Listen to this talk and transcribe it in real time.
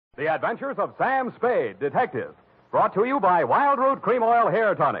The Adventures of Sam Spade, Detective. Brought to you by Wild Root Cream Oil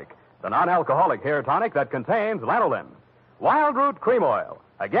Hair Tonic, the non-alcoholic hair tonic that contains lanolin. Wild Root Cream Oil.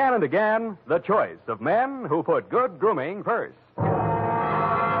 Again and again, the choice of men who put good grooming first.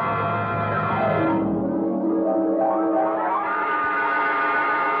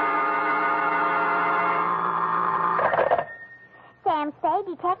 Sam Spade,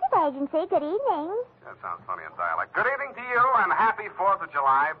 Detective Agency. Good evening. That sounds funny in dialect. Good evening to you, and happy 4th of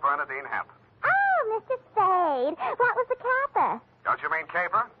July, Bernadine Hemp. Oh, Mr. Spade. What was the caper? Don't you mean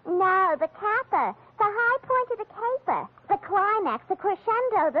caper? No, the caper. The high point of the caper. The climax, the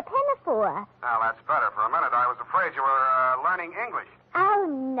crescendo, the pinafore. Now, that's better. For a minute, I was afraid you were learning English. Oh,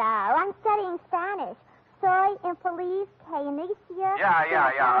 no. I'm studying Spanish. Soy infeliz que inicia...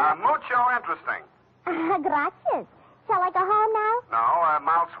 Yeah. Mucho interesting. Gracias. Shall I go home now? No,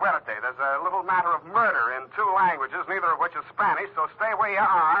 mal suerte. There's a little matter of murder in 2 languages, neither of which is Spanish, so stay where you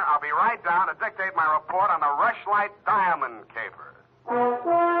are. I'll be right down to dictate my report on the Rushlight Diamond caper.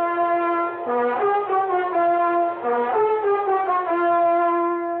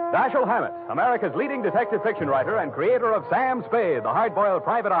 Dashiell Hammett, America's leading detective fiction writer and creator of Sam Spade, the hard-boiled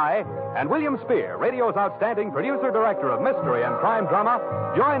private eye, and William Spear, radio's outstanding producer-director of mystery and crime drama,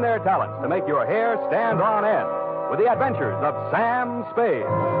 join their talents to make your hair stand on end with the adventures of Sam Spade.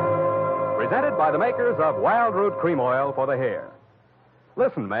 Presented by the makers of Wild Root Cream Oil for the hair.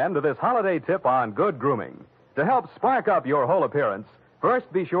 Listen, men, to this holiday tip on good grooming. To help spark up your whole appearance,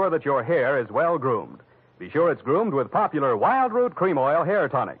 first be sure that your hair is well groomed. Be sure it's groomed with popular Wild Root Cream Oil Hair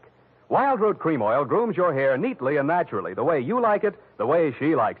Tonic. Wild Root Cream Oil grooms your hair neatly and naturally, the way you like it, the way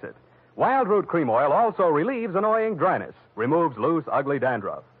she likes it. Wild Root Cream Oil also relieves annoying dryness, removes loose, ugly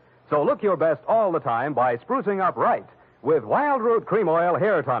dandruff. So look your best all the time by sprucing up right with Wild Root Cream Oil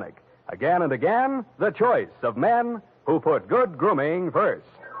Hair Tonic. Again and again, the choice of men who put good grooming first.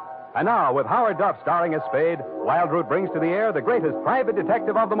 And now, with Howard Duff starring as Spade, Wild Root brings to the air the greatest private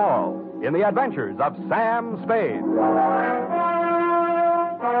detective of them all in the adventures of Sam Spade.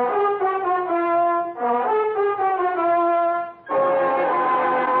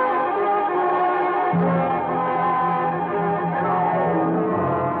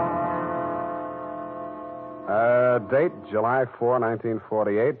 Date, July 4,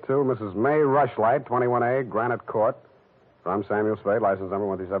 1948, to Mrs. May Rushlight, 21A, Granite Court. From Samuel Spade, license number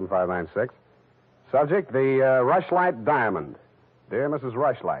 137596. Subject, the Rushlight Diamond. Dear Mrs.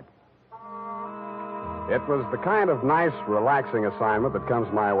 Rushlight, it was the kind of nice, relaxing assignment that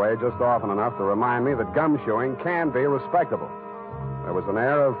comes my way just often enough to remind me that gumshoeing can be respectable. There was an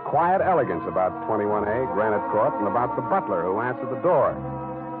air of quiet elegance about 21A, Granite Court, and about the butler who answered the door.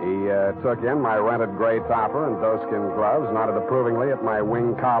 He took in my rented gray topper and doeskin gloves, nodded approvingly at my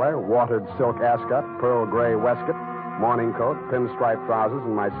wing collar, watered silk ascot, pearl gray waistcoat, morning coat, pinstripe trousers,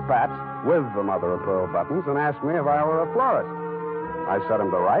 and my spats with the mother of pearl buttons, and asked me if I were a florist. I set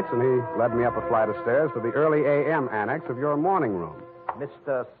him to rights, and he led me up a flight of stairs to the early A.M. annex of your morning room.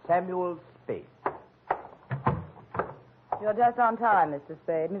 Mr. Samuel Spade. You're just on time, Mr.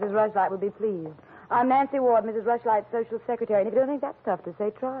 Spade. Mrs. Rushlight will be pleased. I'm Nancy Ward, Mrs. Rushlight's social secretary, and if you don't think that's tough to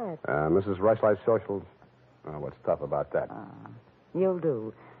say, try it. Mrs. Rushlight's socials? What's tough about that? You'll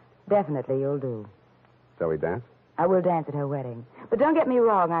do. Definitely you'll do. Shall we dance? I will dance at her wedding. But don't get me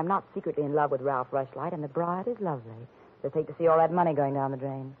wrong, I'm not secretly in love with Ralph Rushlight, and the bride is lovely. Just hate to see all that money going down the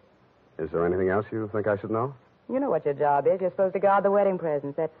drain. Is there anything else you think I should know? You know what your job is. You're supposed to guard the wedding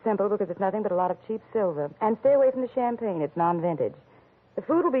presents. That's simple because it's nothing but a lot of cheap silver. And stay away from the champagne. It's non-vintage. The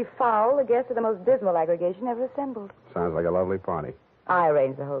food will be foul. The guests are the most dismal aggregation ever assembled. Sounds like a lovely party. I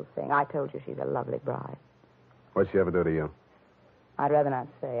arranged the whole thing. I told you she's a lovely bride. What'd she ever do to you? I'd rather not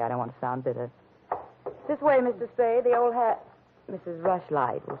say. I don't want to sound bitter. This way, Mr. Spade. The old hat. Mrs.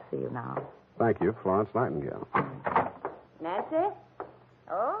 Rushlight will see you now. Thank you, Florence Nightingale. Nancy?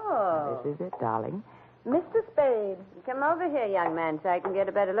 Oh. This is it, darling. Mr. Spade. Come over here, young man, so I can get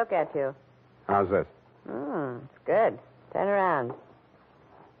a better look at you. How's this? It's good. Turn around.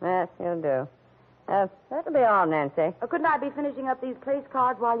 Yes, you'll do. That'll be all, Nancy. Couldn't I be finishing up these place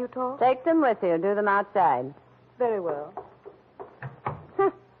cards while you talk? Take them with you. Do them outside. Very well.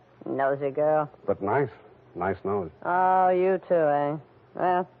 Nosy girl. But nice. Nice nose. Oh, you too, eh?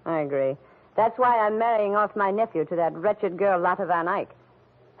 Well, I agree. That's why I'm marrying off my nephew to that wretched girl, Lotta Van Eyck.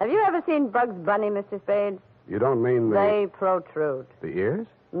 Have you ever seen Bugs Bunny, Mr. Spade? You don't mean the... They protrude. The ears?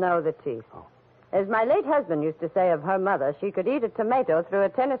 No, the teeth. Oh. As my late husband used to say of her mother, she could eat a tomato through a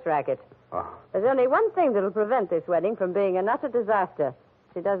tennis racket. Oh. There's only one thing that'll prevent this wedding from being an utter disaster.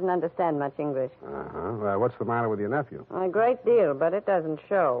 She doesn't understand much English. Uh-huh. What's the matter with your nephew? A great deal, but it doesn't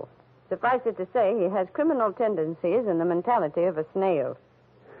show. Suffice it to say, he has criminal tendencies and the mentality of a snail.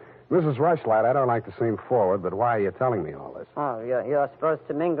 Mrs. Rushlight, I don't like to seem forward, but why are you telling me all this? Oh, you're supposed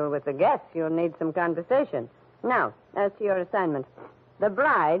to mingle with the guests. You'll need some conversation. Now, as to your assignment. The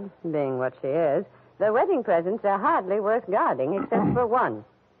bride, being what she is, the wedding presents are hardly worth guarding except for one.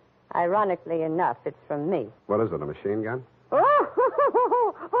 Ironically enough, it's from me. What is it, a machine gun?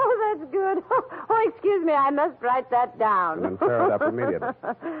 Oh, that's good. Oh, excuse me, I must write that down. And then tear it up immediately.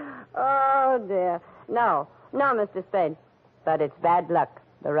 Oh, dear. No, Mr. Spade. But it's bad luck,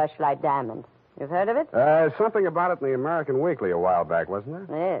 the Rushlight Diamond. You've heard of it? Something about it in the American Weekly a while back, wasn't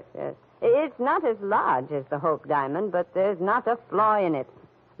there? Yes. It's not as large as the Hope Diamond, but there's not a flaw in it.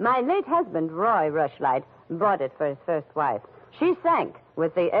 My late husband, Roy Rushlight, bought it for his first wife. She sank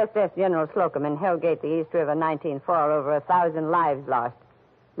with the SS General Slocum in Hellgate, the East River, 1904, over 1,000 lives lost.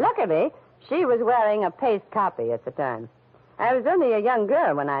 Luckily, she was wearing a paste copy at the time. I was only a young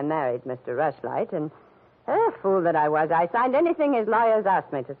girl when I married Mr. Rushlight, and fool that I was, I signed anything his lawyers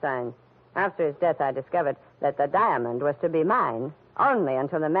asked me to sign. After his death, I discovered that the diamond was to be mine only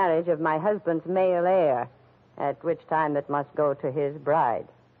until the marriage of my husband's male heir, at which time it must go to his bride.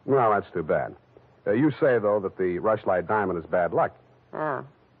 Well, that's too bad. You say, though, that the Rushlight Diamond is bad luck.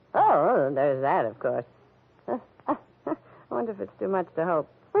 Oh, there's that, of course. I wonder if it's too much to hope.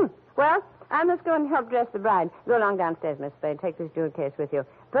 Well, I must go and help dress the bride. Go along downstairs, Miss Spade. Take this jewel case with you.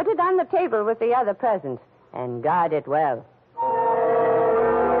 Put it on the table with the other presents, and guard it well.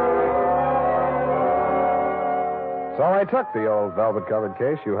 So I took the old velvet-covered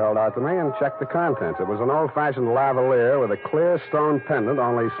case you held out to me and checked the contents. It was an old-fashioned lavalier with a clear stone pendant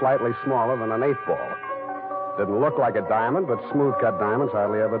only slightly smaller than an 8-ball. Didn't look like a diamond, but smooth-cut diamonds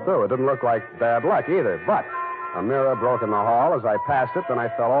hardly ever do. It didn't look like bad luck either, but a mirror broke in the hall as I passed it, then I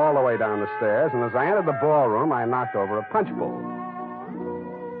fell all the way down the stairs, and as I entered the ballroom, I knocked over a punch bowl.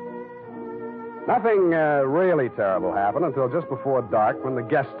 Nothing really terrible happened until just before dark when the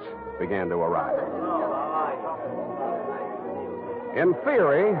guests began to arrive. In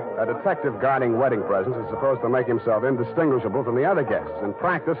theory, a detective guarding wedding presents is supposed to make himself indistinguishable from the other guests. In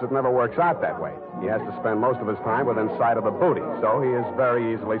practice, it never works out that way. He has to spend most of his time within sight of the booty, so he is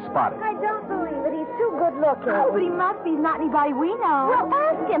very easily spotted. I don't believe it. He's too good looking. Oh, but he must be. He's not anybody we know. Well,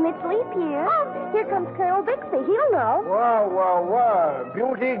 ask him. It's leap year. Oh, here comes Colonel Bixby. He'll know. Well.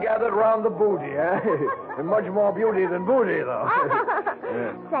 Beauty gathered round the booty, eh? And much more beauty than booty, though.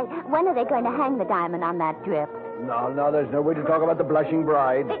 Say, when are they going to hang the diamond on that drip? No, there's no way to talk about the blushing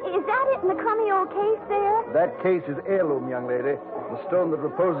bride. Is that it in the crummy old case there? That case is heirloom, young lady. The stone that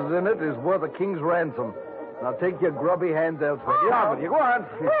reposes in it is worth a king's ransom. Now take your grubby hands elsewhere. Yeah, but you go on.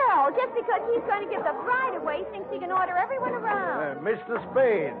 Well, just because he's going to give the bride away, thinks he can order everyone around. Mr.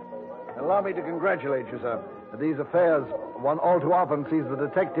 Spade, allow me to congratulate you, sir. These affairs, one all too often sees the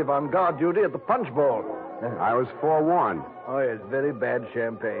detective on guard duty at the punch bowl. I was forewarned. Oh, yes, very bad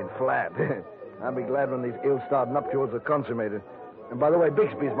champagne, flat. I'll be glad when these ill-starred nuptials are consummated. And by the way,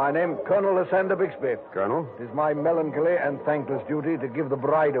 Bixby's my name, Colonel Lysander Bixby. Colonel? It is my melancholy and thankless duty to give the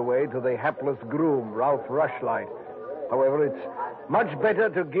bride away to the hapless groom, Ralph Rushlight. However, it's much better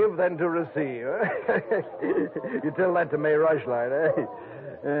to give than to receive. You tell that to May Rushlight,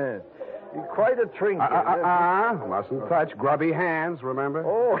 eh? Quite a trinket. Mustn't touch. Grubby hands, remember?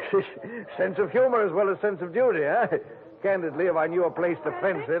 Oh, sense of humor as well as sense of duty, eh? Candidly, if I knew a place to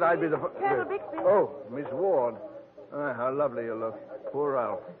fence it, I'd be the... Colonel Bixby. Oh, Miss Ward. How lovely you look. Poor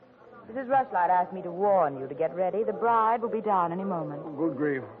Ralph. Mrs. Rushlight asked me to warn you to get ready. The bride will be down any moment. Good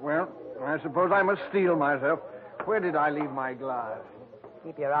grief. Well, I suppose I must steel myself. Where did I leave my glass?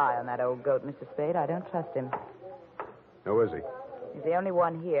 Keep your eye on that old goat, Mr. Spade. I don't trust him. Who is he? He's the only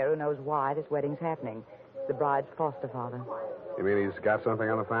one here who knows why this wedding's happening. It's the bride's foster father. You mean he's got something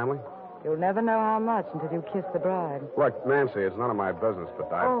on the family? You'll never know how much until you kiss the bride. Look, Nancy, it's none of my business,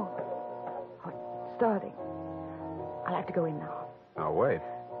 but I... Oh, it's starting. I'll have to go in now. Now, wait.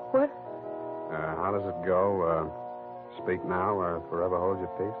 What? How does it go? Speak now or forever hold your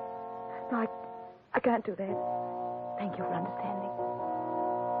peace? No, I can't do that. Thank you for understanding.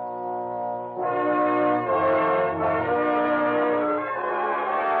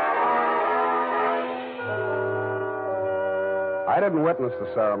 I didn't witness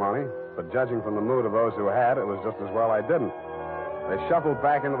the ceremony, but judging from the mood of those who had, it was just as well I didn't. They shuffled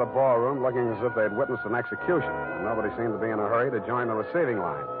back into the ballroom looking as if they'd witnessed an execution, and nobody seemed to be in a hurry to join the receiving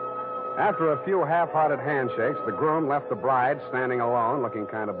line. After a few half-hearted handshakes, the groom left the bride standing alone, looking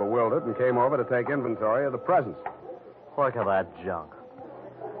kind of bewildered, and came over to take inventory of the presents. Look at that junk.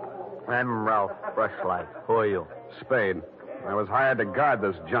 I'm Ralph Rushlight. Who are you? Spade. I was hired to guard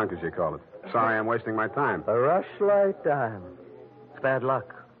this junk, as you call it. Sorry I'm wasting my time. A Rushlight diamond. It's bad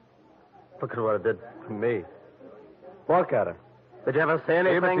luck. Look at what it did to me. Look at her. Did you ever say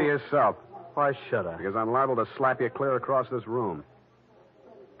anything? Keep it to yourself, Why should I? because I'm liable to slap you clear across this room.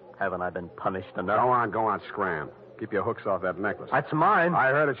 Haven't I been punished enough? Go on, scram. Keep your hooks off that necklace. That's mine. I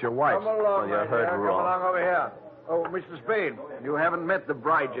heard it's your wife's. Come along, you my heard dear. wrong. Come along over here. Oh, Mr. Spade, you haven't met the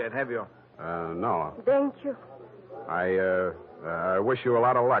bride yet, have you? No. Thank you. I wish you a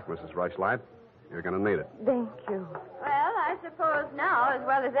lot of luck, Mrs. Rushlight. You're going to need it. Thank you. Well, I suppose now, as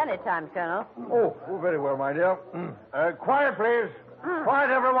well as any time, Colonel. Oh, very well, my dear. Quiet, please. Quiet,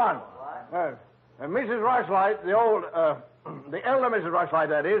 everyone. Mrs. Rushlight, the elder Mrs. Rushlight,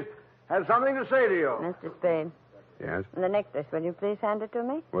 that is, has something to say to you. Mr. Spade, Yes? the necklace, will you please hand it to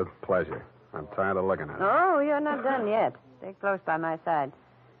me? With pleasure. I'm tired of looking at it. Oh, you're not done yet. Stay close by my side.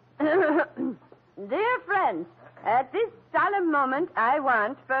 Dear friends, at this solemn moment, I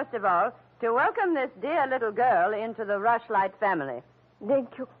want, first of all, to welcome this dear little girl into the Rushlight family.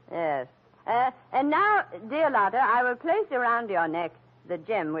 Thank you. Yes. And now, dear Lotta, I will place around your neck the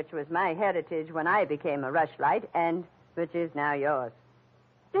gem which was my heritage when I became a Rushlight and which is now yours.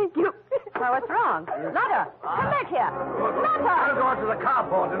 Thank you. Well, what's wrong? Lotta, come back here. I'll Lotta! go out to the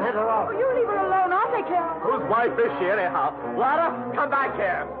carport and hit her off. You leave her alone. I'll take care of her. Whose wife is she, anyhow? Lotta, come back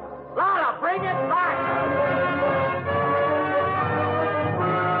here. Lotta, bring it back.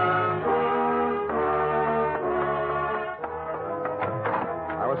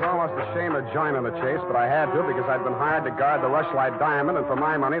 I was almost ashamed of joining the chase, but I had to because I'd been hired to guard the Rushlight Diamond, and for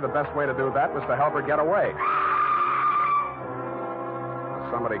my money, the best way to do that was to help her get away.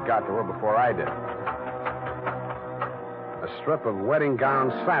 Somebody got to her before I did. A strip of wedding gown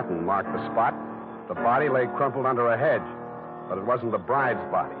satin marked the spot. The body lay crumpled under a hedge, but it wasn't the bride's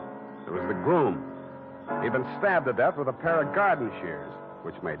body. It was the groom. He'd been stabbed to death with a pair of garden shears,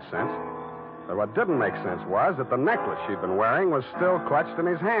 which made sense. But what didn't make sense was that the necklace she'd been wearing was still clutched in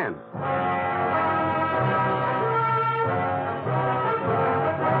his hand.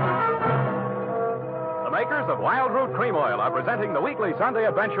 The makers of Wild Root Cream Oil are presenting the weekly Sunday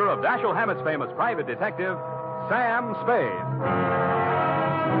adventure of Dashiell Hammett's famous private detective, Sam Spade.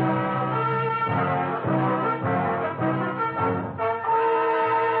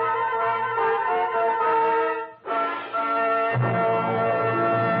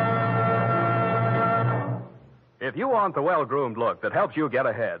 If you want the well-groomed look that helps you get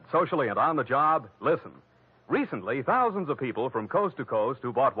ahead, socially and on the job, listen. Recently, thousands of people from coast to coast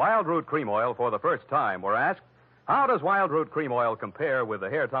who bought Wild Root Cream Oil for the first time were asked, how does Wild Root Cream Oil compare with the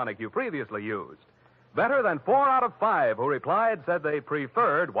hair tonic you previously used? Better than 4 out of 5 who replied said they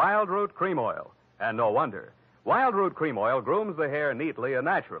preferred Wild Root Cream Oil. And no wonder. Wild Root Cream Oil grooms the hair neatly and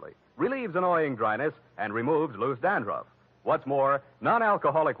naturally, relieves annoying dryness, and removes loose dandruff. What's more,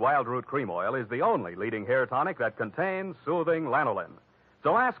 non-alcoholic Wild Root Cream Oil is the only leading hair tonic that contains soothing lanolin.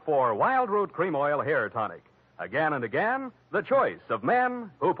 So ask for Wild Root Cream Oil Hair Tonic. Again and again, the choice of men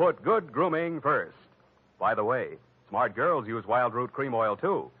who put good grooming first. By the way, smart girls use Wild Root Cream Oil,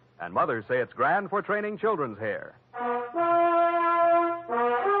 too, and mothers say it's grand for training children's hair.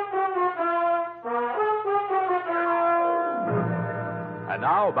 And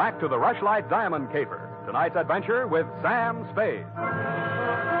now, back to the Rushlight Diamond Caper. Tonight's adventure with Sam Spade.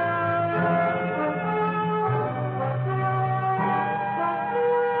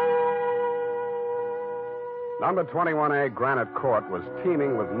 Number 21A Granite Court was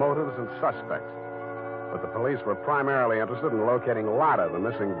teeming with motives and suspects. But the police were primarily interested in locating Lotta, the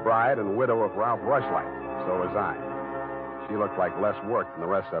missing bride and widow of Ralph Rushlight. So was I. She looked like less work than the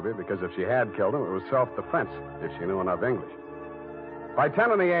rest of you because if she had killed him, it was self-defense, if she knew enough English. By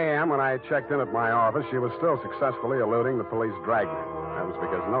 10 in the a.m., when I checked in at my office, she was still successfully eluding the police dragnet. That was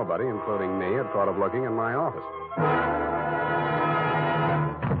because nobody, including me, had thought of looking in my office.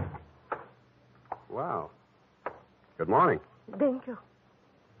 Wow. Good morning. Thank you.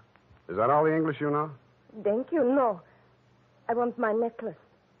 Is that all the English you know? Thank you. No. I want my necklace.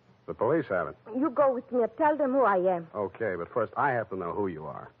 The police have it. You go with me and tell them who I am. Okay, but first I have to know who you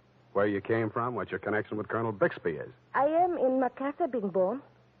are. Where you came from, what your connection with Colonel Bixby is. I am in Macassar being born,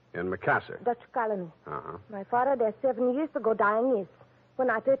 In Macassar. Dutch colony. Uh-huh. My father there 7 years ago dying is. When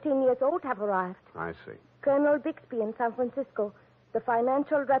I 13 years old have arrived. I see. Colonel Bixby in San Francisco, the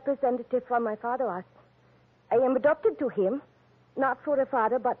financial representative from my father was. I am adopted to him, not for a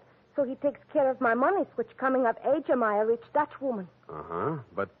father, but so he takes care of my monies, which coming of age am I a rich Dutch woman. Uh-huh.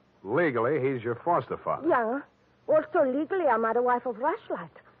 But legally, he's your foster father. Yeah. Also legally, I'm the wife of Rushlight.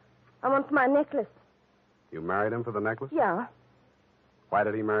 I want my necklace. You married him for the necklace? Yeah. Why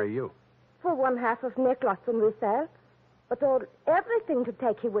did he marry you? For one half of necklace and resale. But all everything to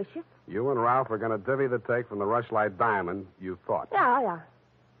take he wishes. You and Ralph are going to divvy the take from the Rushlight Diamond, you thought. Yeah.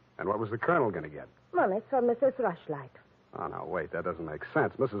 And what was the colonel going to get? Money from Mrs. Rushlight. Oh, no, wait. That doesn't make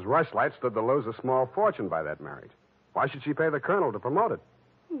sense. Mrs. Rushlight stood to lose a small fortune by that marriage. Why should she pay the colonel to promote it?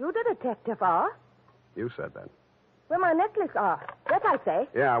 You the detective are? You said that. Where my necklace are. That I say.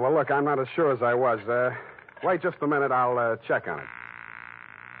 Yeah, well, look, I'm not as sure as I was. Wait just a minute. I'll check on it.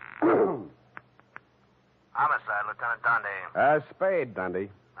 Homicide, Lieutenant Dundee. Spade, Dundee.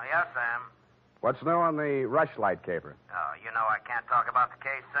 Oh, yes, Sam. What's new on the Rushlight caper? Oh, you know I can't talk about the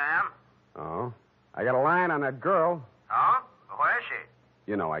case, Sam. Oh? I got a line on that girl. Oh? Where is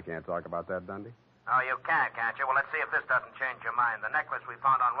she? You know I can't talk about that, Dundee. Oh, you can't you? Well, let's see if this doesn't change your mind. The necklace we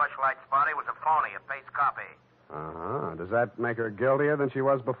found on Rushlight's body was a phony, a paste copy. Uh-huh. Does that make her guiltier than she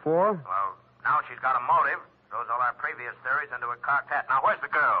was before? Well, now she's got a motive. Throws all our previous theories into a cocked hat. Now, where's the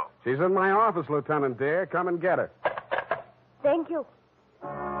girl? She's in my office, Lieutenant dear. Come and get her. Thank you.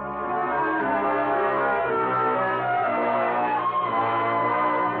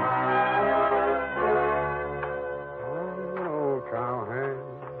 Oh, cowhand.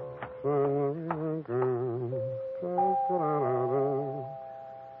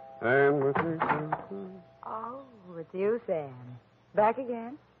 Oh, it's you, Sam. Back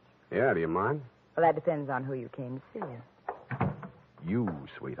again? Yeah, do you mind? Well, that depends on who you came to see. You,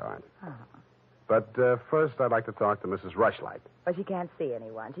 sweetheart. Oh. But first, I'd like to talk to Mrs. Rushlight. But she can't see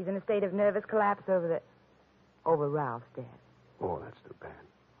anyone. She's in a state of nervous collapse over Ralph's death. Oh, that's too bad.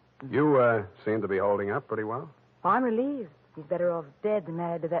 You seem to be holding up pretty well. Oh, I'm relieved. He's better off dead than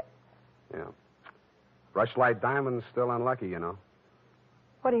married to that. Yeah. Rushlight Diamond's still unlucky, you know.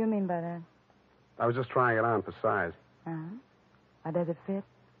 What do you mean by that? I was just trying it on for size. Uh-huh. How does it fit?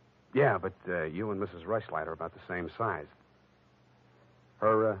 Yeah, but you and Mrs. Rushlight are about the same size.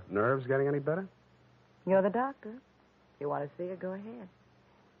 Her nerves getting any better? You're the doctor. If you want to see her, go ahead.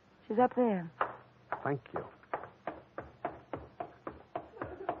 She's up there. Thank you.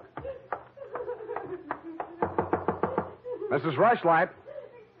 Mrs. Rushlight.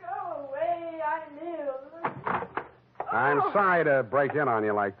 Go away, I live. I'm sorry to break in on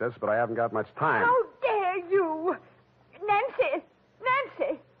you like this, but I haven't got much time. How dare you? Nancy!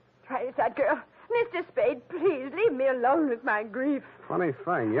 Nancy! Try this out, girl. Mr. Spade, please leave me alone with my grief. Funny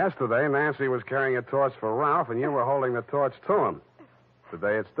thing. Yesterday, Nancy was carrying a torch for Ralph, and you were holding the torch to him.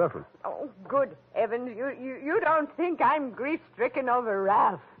 Today, it's different. Oh, good heavens. You don't think I'm grief-stricken over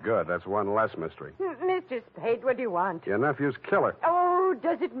Ralph. Good. That's one less mystery. Mr. Spade, what do you want? Your nephew's killer. Oh,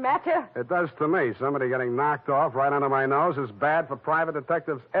 does it matter? It does to me. Somebody getting knocked off right under my nose is bad for private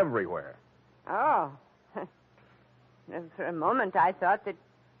detectives everywhere. Oh. For a moment, I thought that...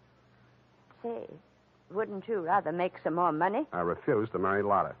 Say, wouldn't you rather make some more money? I refuse to marry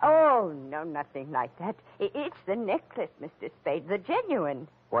Lotta. Oh, no, nothing like that. It's the necklace, Mr. Spade, the genuine.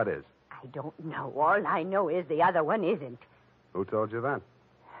 What is? I don't know. All I know is the other one isn't. Who told you that?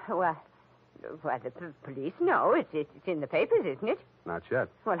 Well, the police know. It's in the papers, isn't it? Not yet.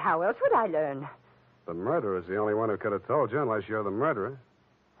 Well, how else would I learn? The murderer's the only one who could have told you, unless you're the murderer.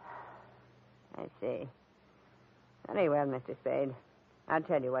 I see. Very well, Mr. Spade. I'll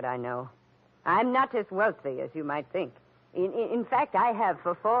tell you what I know. I'm not as wealthy as you might think. In fact, I have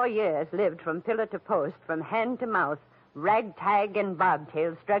for 4 years lived from pillar to post, from hand to mouth, ragtag and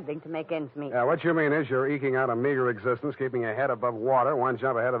bobtail, struggling to make ends meet. Yeah, what you mean is you're eking out a meager existence, keeping your head above water, one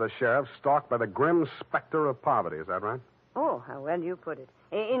jump ahead of the sheriff, stalked by the grim specter of poverty. Is that right? Oh, how well you put it.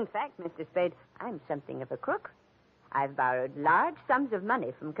 In fact, Mr. Spade, I'm something of a crook. I've borrowed large sums of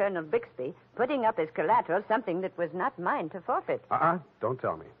money from Colonel Bixby, putting up as collateral something that was not mine to forfeit. Don't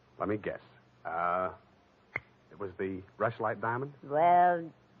tell me. Let me guess. It was the Rushlight diamond? Well,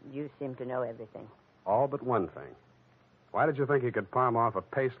 you seem to know everything. All but one thing. Why did you think you could palm off a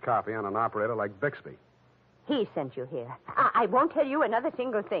paste copy on an operator like Bixby? He sent you here. I won't tell you another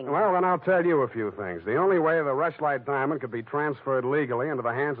single thing. Well, then I'll tell you a few things. The only way the Rushlight diamond could be transferred legally into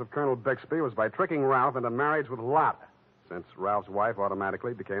the hands of Colonel Bixby was by tricking Ralph into marriage with Lotta, since Ralph's wife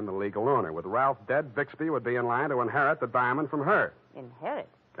automatically became the legal owner. With Ralph dead, Bixby would be in line to inherit the diamond from her. Inherit?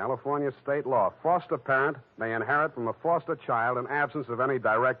 California state law. Foster parent may inherit from a foster child in absence of any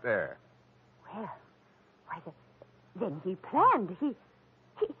direct heir. Well, then he planned.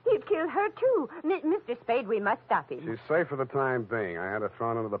 He'd kill her, too. Mr. Spade, we must stop him. She's safe for the time being. I had her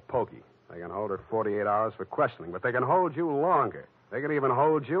thrown into the pokey. They can hold her 48 hours for questioning, but they can hold you longer. They can even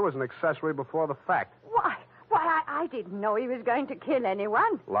hold you as an accessory before the fact. Why, I didn't know he was going to kill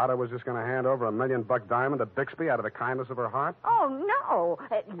anyone. Lotta was just going to hand over $1 million diamond to Bixby out of the kindness of her heart? Oh, no.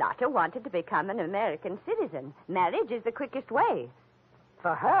 Lotta wanted to become an American citizen. Marriage is the quickest way.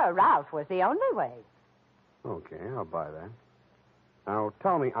 For her, Ralph was the only way. Okay, I'll buy that. Now,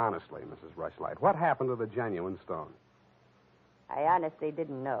 tell me honestly, Mrs. Rushlight, what happened to the genuine stone? I honestly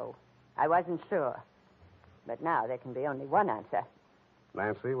didn't know. I wasn't sure. But now there can be only one answer.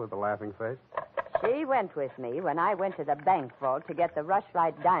 Nancy with the laughing face? She went with me when I went to the bank vault to get the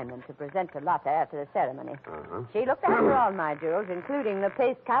Rushlight diamond to present to Lotta after the ceremony. Uh-huh. She looked after all my jewels, including the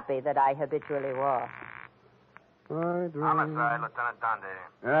paste copy that I habitually wore. Homicide, Lieutenant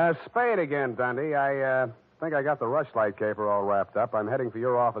Dundee. Spade again, Dundee. I think I got the Rushlight caper all wrapped up. I'm heading for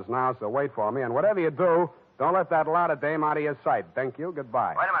your office now, so wait for me. And whatever you do, don't let that Lotta dame out of your sight. Thank you.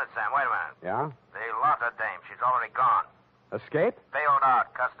 Goodbye. Wait a minute, Sam. Wait a minute. Yeah? The Lotta dame, she's already gone. Escape? Bailed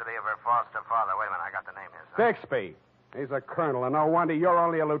out, custody of her foster father. Wait a minute, I got the name here, sir. Bixby. He's a colonel, and no wonder you're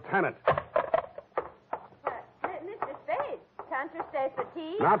only a lieutenant. Mr. Spade, can't you stay for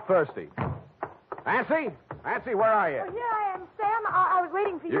tea? Not thirsty. Nancy? Nancy, where are you? Oh, here I am, Sam. I was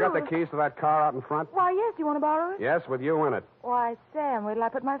waiting for you. You got the keys to that car out in front? Why, yes. Do you want to borrow it? Yes, with you in it. Why, Sam, wait till I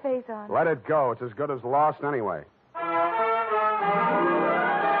put my face on. Let it go. It's as good as lost anyway.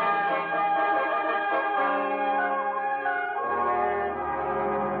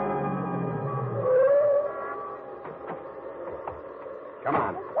 Come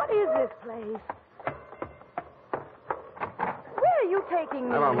on. What is this place? Where are you taking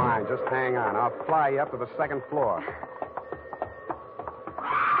me? Never mind. Just hang on. I'll fly you up to the second floor.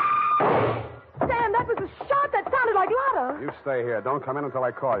 Sam, that was a shot that sounded like Lotta. You stay here. Don't come in until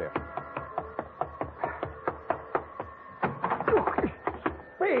I call you.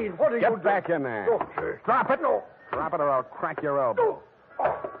 Spade, what are you Get back in there. Drop it. No. Drop it or I'll crack your elbow.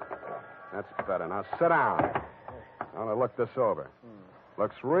 That's better. Now sit down. I want to look this over.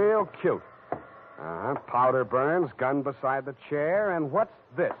 Looks real cute. Uh-huh. Powder burns, gun beside the chair, and what's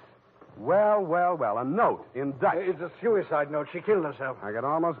this? Well, a note in Dutch. It's a suicide note. She killed herself. I could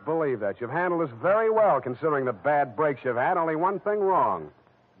almost believe that. You've handled this very well, considering the bad breaks you've had. Only one thing wrong.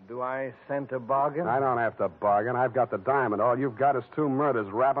 Do I scent a bargain? I don't have to bargain. I've got the diamond. All you've got is 2 murders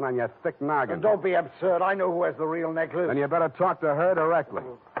rapping on your thick noggin. And don't be absurd. I know who has the real necklace. Then you better talk to her directly.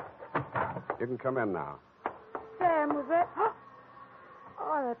 You can come in now. Sam, was that...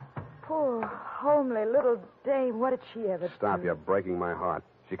 Oh, that poor, homely little dame. What did she ever do? Stop, you're breaking my heart.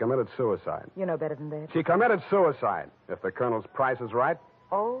 She committed suicide. You know better than that. She committed suicide. If the colonel's price is right.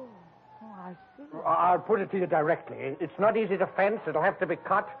 Oh, I see. I'll put it to you directly. It's not easy to fence. It'll have to be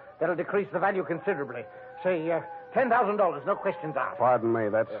cut. That'll decrease the value considerably. Say, $10,000, no questions asked. Pardon me,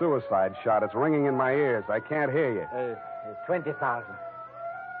 that suicide shot. It's ringing in my ears. I can't hear you. 20,000.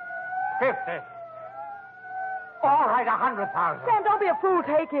 50. All right, 100,000. Sam, don't be a fool.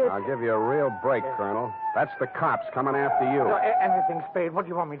 Take it. I'll give you a real break, Colonel. That's the cops coming after you. Anything, Spade. What do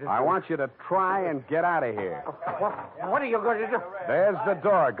you want me to do? I want you to try and get out of here. What are you going to do? There's the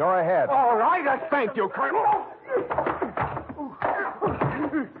door. Go ahead. All right. Thank you, Colonel. All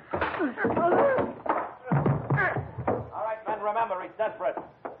right, men, remember, he's desperate.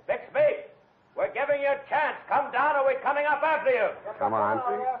 Bixby, we're giving you a chance. Come down or we're coming up after you. Come on.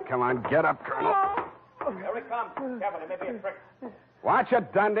 Come on. Get up, Colonel. Here he comes. Careful, it may be a trick. Watch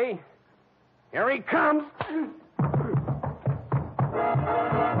it, Dundee. Here he comes.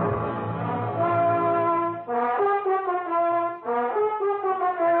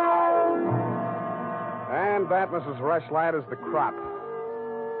 And that, Mrs. Rushlight, is the crop.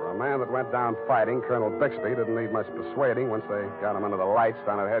 For a man that went down fighting, Colonel Bixby didn't need much persuading once they got him under the lights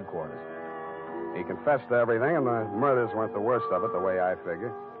down at headquarters. He confessed to everything, and the murders weren't the worst of it, the way I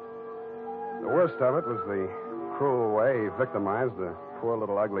figure. The worst of it was the cruel way he victimized the poor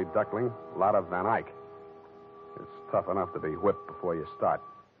little ugly duckling, Lotta Van Eyck. It's tough enough to be whipped before you start.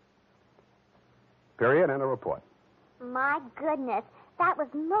 Period, and a report. My goodness, that was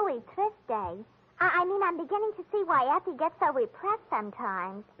Louis Trist Day. I mean, I'm beginning to see why Effie gets so repressed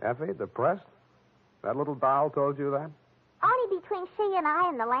sometimes. Effie, depressed? That little doll told you that? Only between she and I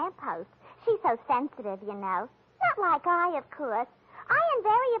and the lamppost. She's so sensitive, you know. Not like I, of course. I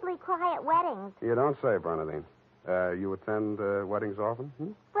invariably cry at weddings. You don't say, Bernadine. You attend weddings often?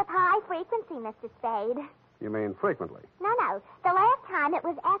 With high frequency, Mr. Spade. You mean frequently? No. The last time it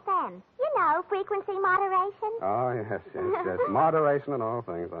was FM. You know, frequency moderation. Oh, yes. Moderation in all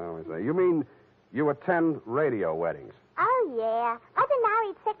things, I always say. You mean you attend radio weddings? Oh, yeah. I've been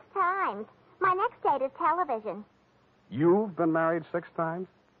married 6 times. My next date is television. You've been married 6 times?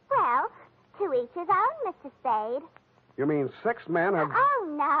 Well, to each his own, Mr. Spade. You mean 6 men have... Oh,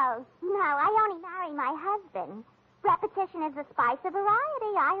 no. No, I only marry my husband. Repetition is the spice of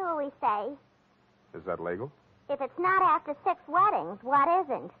variety, I always say. Is that legal? If it's not after 6 weddings, what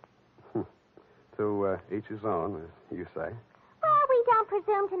isn't? To each his own, as you say. Well, we don't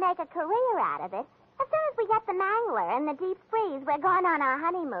presume to make a career out of it. As soon as we get the mangler and the deep freeze, we're going on our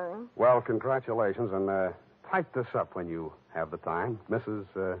honeymoon. Well, congratulations, and type this up when you have the time. Mrs.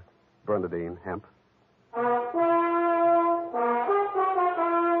 Bernadine Hemp.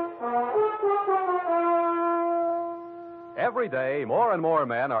 Every day, more and more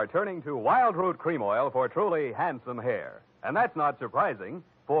men are turning to Wild Root Cream Oil for truly handsome hair. And that's not surprising,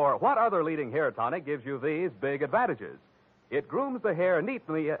 for what other leading hair tonic gives you these big advantages? It grooms the hair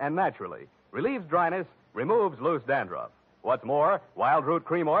neatly and naturally, relieves dryness, removes loose dandruff. What's more, Wild Root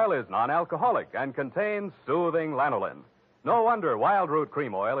Cream Oil is non-alcoholic and contains soothing lanolin. No wonder Wild Root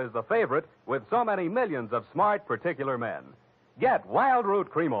Cream Oil is the favorite with so many millions of smart, particular men. Get Wild Root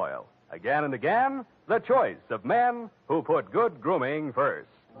Cream Oil. Again and again, the choice of men who put good grooming first.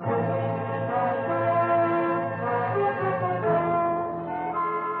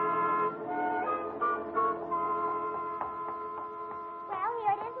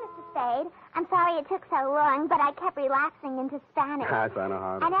 I'm sorry it took so long, but I kept relapsing into Spanish. Yes, I know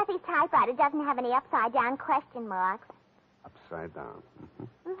how. And Effie's typewriter doesn't have any upside-down question marks. Upside down.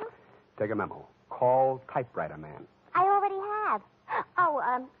 Mm-hmm. Take a memo. Call typewriter man. I already have. Oh,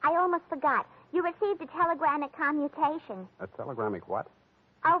 I almost forgot. You received a telegramic commutation. A telegramic what?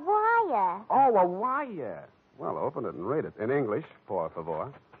 A wire. Oh, a wire. Well, open it and read it. In English, por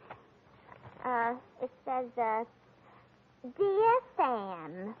favor. It says, Dear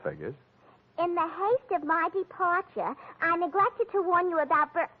Sam. Figures. In the haste of my departure, I neglected to warn you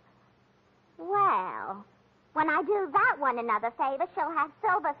about Well, when I do that one another favor, she'll have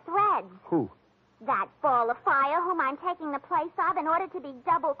silver threads. Who? That ball of fire whom I'm taking the place of in order to be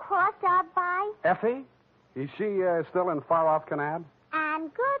double-crossed of by. Effie? Is she still in far-off Canab?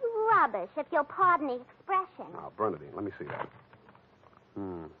 And good rubbish, if you'll pardon the expression. Now, Bernadine, let me see that.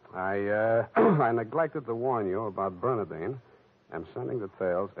 I neglected to warn you about Bernadine. I'm sending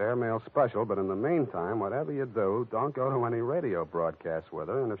details, airmail special, but in the meantime, whatever you do, don't go to any radio broadcasts with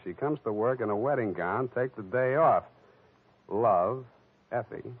her, and if she comes to work in a wedding gown, take the day off. Love,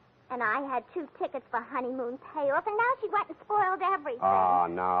 Effie. And I had 2 tickets for honeymoon payoff, and now she went and spoiled everything. Ah,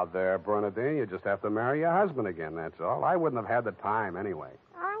 now there, Bernadine, you just have to marry your husband again, that's all. I wouldn't have had the time anyway.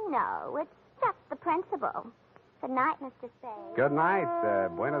 I know. It's just the principle. Good night, Mr. Spade. Good night.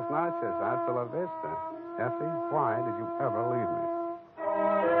 Buenas noches. Hasta la vista. Effie, why did you ever leave me?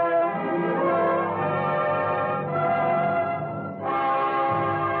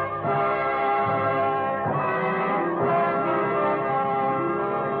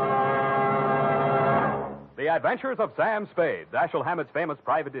 The Adventures of Sam Spade, Dashiell Hammett's famous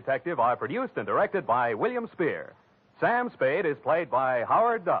private detective, are produced and directed by William Spear. Sam Spade is played by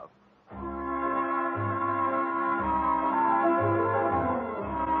Howard Duff.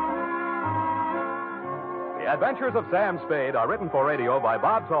 The Adventures of Sam Spade are written for radio by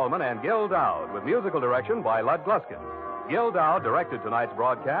Bob Tallman and Gil Dowd, with musical direction by Lud Gluskin. Gil Dowd directed tonight's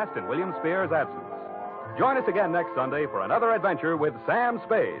broadcast in William Spear's absence. Join us again next Sunday for another adventure with Sam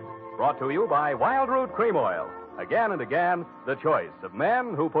Spade, brought to you by Wild Root Cream Oil. Again and again, the choice of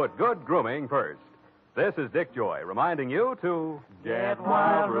men who put good grooming first. This is Dick Joy reminding you to get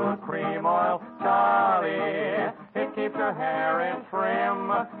Wild Root Cream Oil, Charlie. It keeps your hair in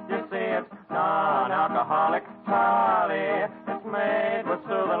trim. You see, it's non-alcoholic, Charlie. It's made with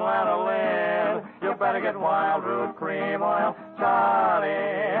soothing lanolin. You better get Wild Root Cream Oil,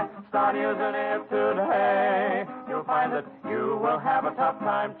 Charlie. Start using it today. You'll find that you will have a tough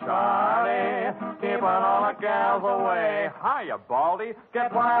time, Charlie. Keep on all the gals away. Hiya, Baldy.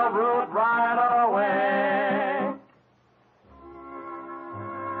 Get Wild Root right away.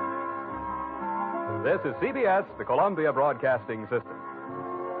 This is CBS, the Columbia Broadcasting System.